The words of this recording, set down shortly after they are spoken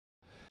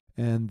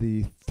And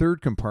the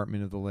third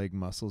compartment of the leg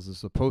muscles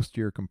is the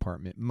posterior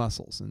compartment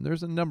muscles. And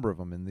there's a number of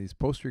them. And these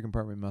posterior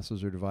compartment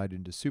muscles are divided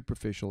into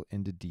superficial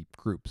and deep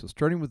groups. So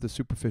starting with the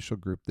superficial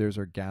group, there's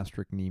our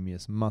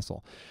gastrocnemius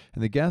muscle.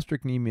 And the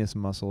gastrocnemius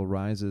muscle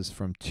arises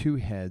from two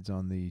heads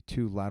on the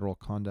two lateral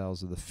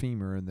condyles of the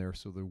femur, and they're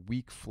so the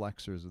weak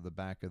flexors of the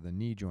back of the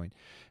knee joint.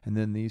 And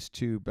then these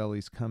two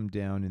bellies come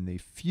down and they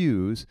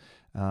fuse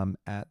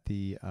at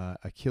the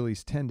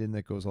Achilles tendon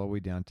that goes all the way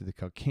down to the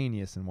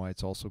calcaneus, and why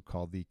it's also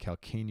called the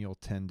calcaneal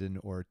tendon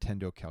or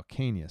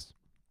tendocalcaneus.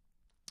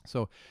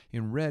 So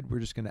in red, we're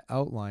just going to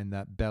outline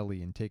that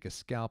belly and take a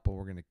scalpel.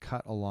 We're going to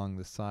cut along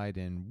the side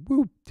and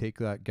whoop, take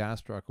that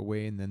gastroc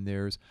away. And then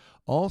there's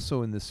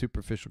also in the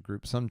superficial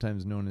group,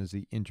 sometimes known as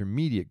the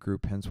intermediate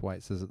group, hence why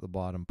it says at the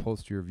bottom,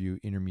 posterior view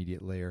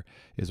intermediate layer,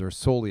 is our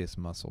soleus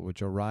muscle,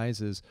 which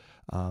arises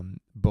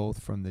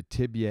both from the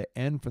tibia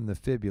and from the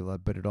fibula,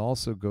 but it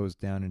also goes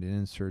down and it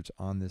inserts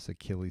on this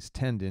Achilles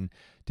tendon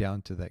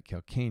down to that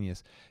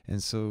calcaneus.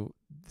 And so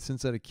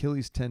since that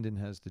Achilles tendon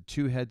has the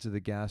two heads of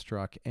the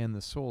gastroc and the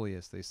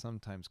soleus, they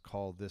sometimes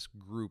call this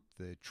group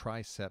the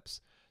triceps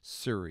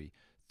suri,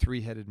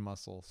 three-headed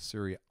muscle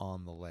suri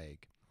on the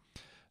leg.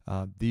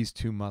 These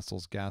two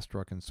muscles,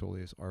 gastroc and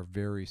soleus, are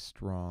very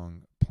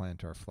strong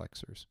plantar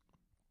flexors.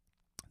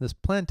 This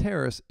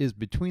plantaris is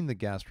between the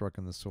gastroc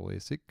and the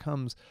soleus. It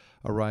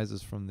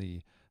arises from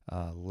the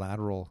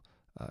lateral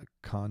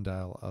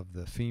condyle of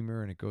the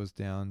femur, and it goes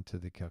down to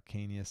the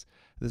calcaneus.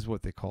 This is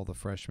what they call the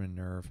freshman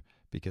nerve,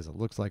 because it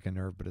looks like a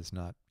nerve, but it's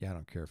not. Yeah, I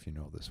don't care if you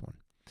know this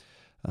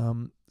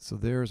one. So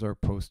there's our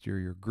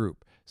posterior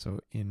group.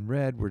 So in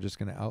red, we're just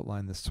going to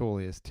outline the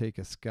soleus, take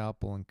a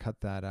scalpel and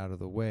cut that out of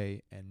the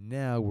way, and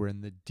now we're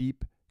in the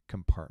deep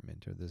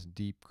compartment, or this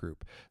deep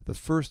group. The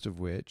first of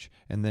which,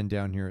 and then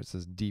down here it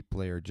says deep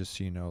layer, just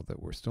so you know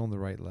that we're still in the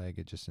right leg,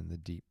 it's just in the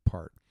deep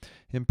part.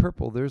 In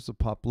purple, there's the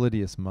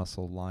popliteus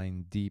muscle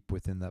lying deep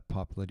within that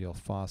popliteal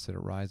fossa.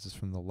 It rises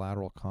from the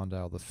lateral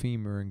condyle of the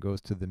femur and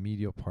goes to the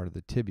medial part of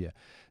the tibia.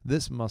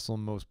 This muscle,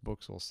 most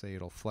books will say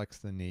it'll flex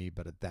the knee,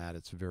 but at that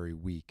it's very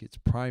weak. Its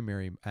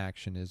primary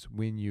action is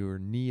when your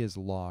knee is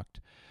locked,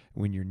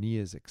 when your knee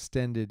is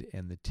extended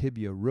and the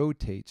tibia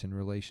rotates in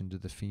relation to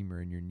the femur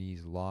and your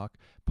knees lock.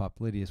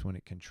 Popliteus, when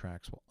it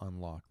contracts, will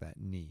unlock that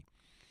knee.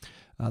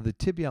 The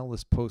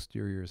tibialis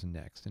posterior is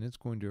next, and it's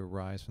going to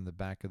arise from the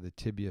back of the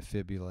tibia,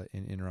 fibula,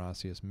 and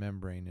interosseous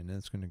membrane, and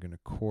it's going to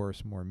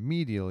course more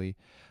medially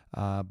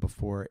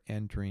before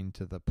entering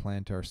to the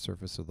plantar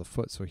surface of the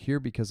foot. So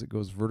here, because it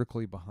goes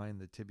vertically behind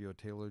the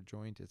tibiotalar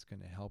joint, it's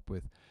going to help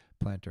with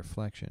plantar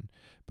flexion.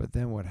 But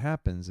then what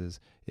happens is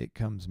it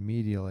comes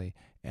medially,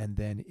 and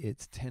then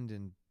its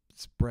tendon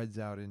spreads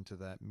out into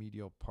that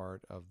medial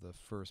part of the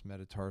first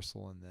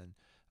metatarsal, and then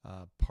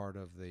part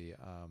of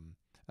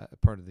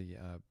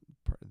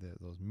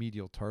those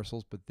medial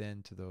tarsals, but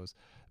then to those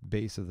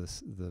base of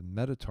the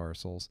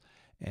metatarsals,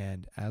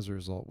 and as a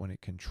result, when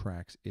it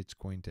contracts, it's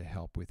going to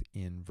help with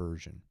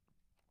inversion.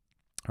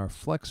 Our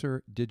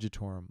flexor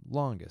digitorum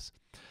longus,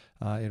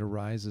 it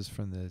arises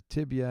from the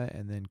tibia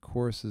and then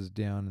courses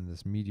down in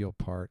this medial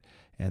part,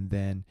 and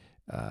then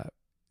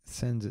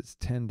sends its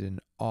tendon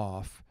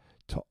off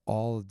to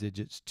all the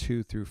digits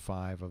 2 through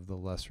 5 of the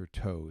lesser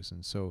toes.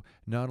 And so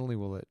not only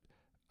will it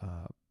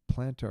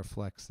plantar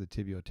flex the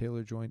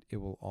tibiotalar joint, it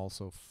will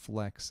also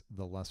flex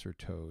the lesser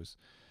toes,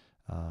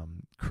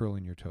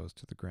 curling your toes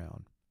to the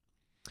ground.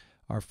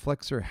 Our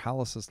flexor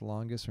hallucis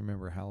longus,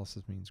 remember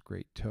hallucis means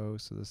great toe,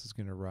 so this is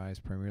going to rise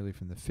primarily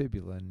from the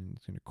fibula, and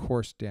it's going to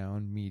course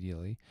down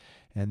medially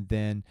and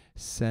then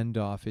send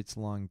off its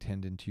long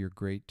tendon to your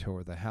great toe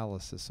or the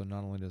hallucis. So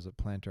not only does it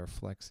plantar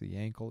flex the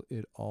ankle,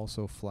 it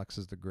also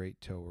flexes the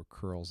great toe or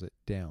curls it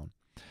down.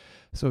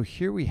 So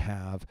here we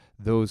have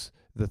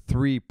the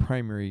three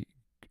primary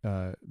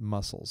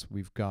muscles.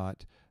 We've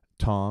got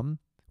Tom,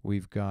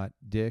 we've got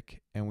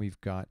Dick, and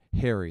we've got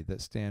Harry,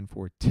 that stand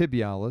for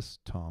tibialis,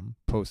 Tom,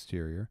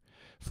 posterior,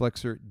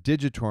 flexor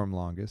digitorum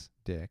longus,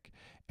 Dick,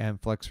 and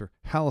flexor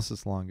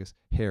hallucis longus,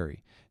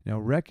 Harry. Now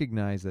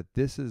recognize that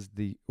this is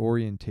the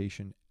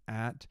orientation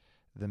at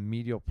the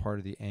medial part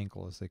of the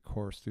ankle as they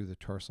course through the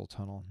tarsal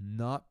tunnel,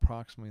 not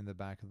proximally in the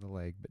back of the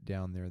leg, but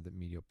down there the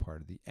medial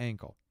part of the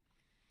ankle.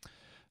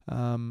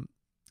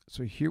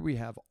 So here we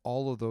have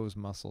all of those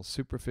muscles: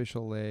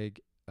 superficial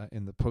leg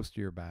in the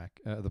posterior back,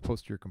 the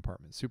posterior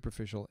compartment,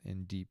 superficial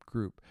and deep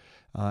group.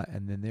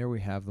 And then there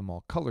we have them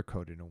all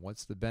color-coded. And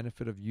what's the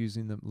benefit of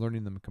using them,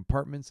 learning them in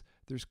compartments?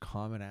 There's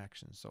common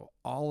actions. So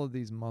all of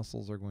these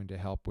muscles are going to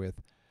help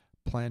with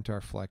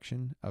plantar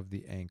flexion of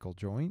the ankle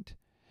joint.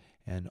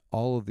 And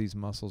all of these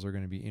muscles are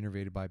going to be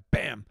innervated by,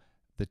 bam,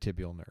 the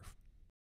tibial nerve.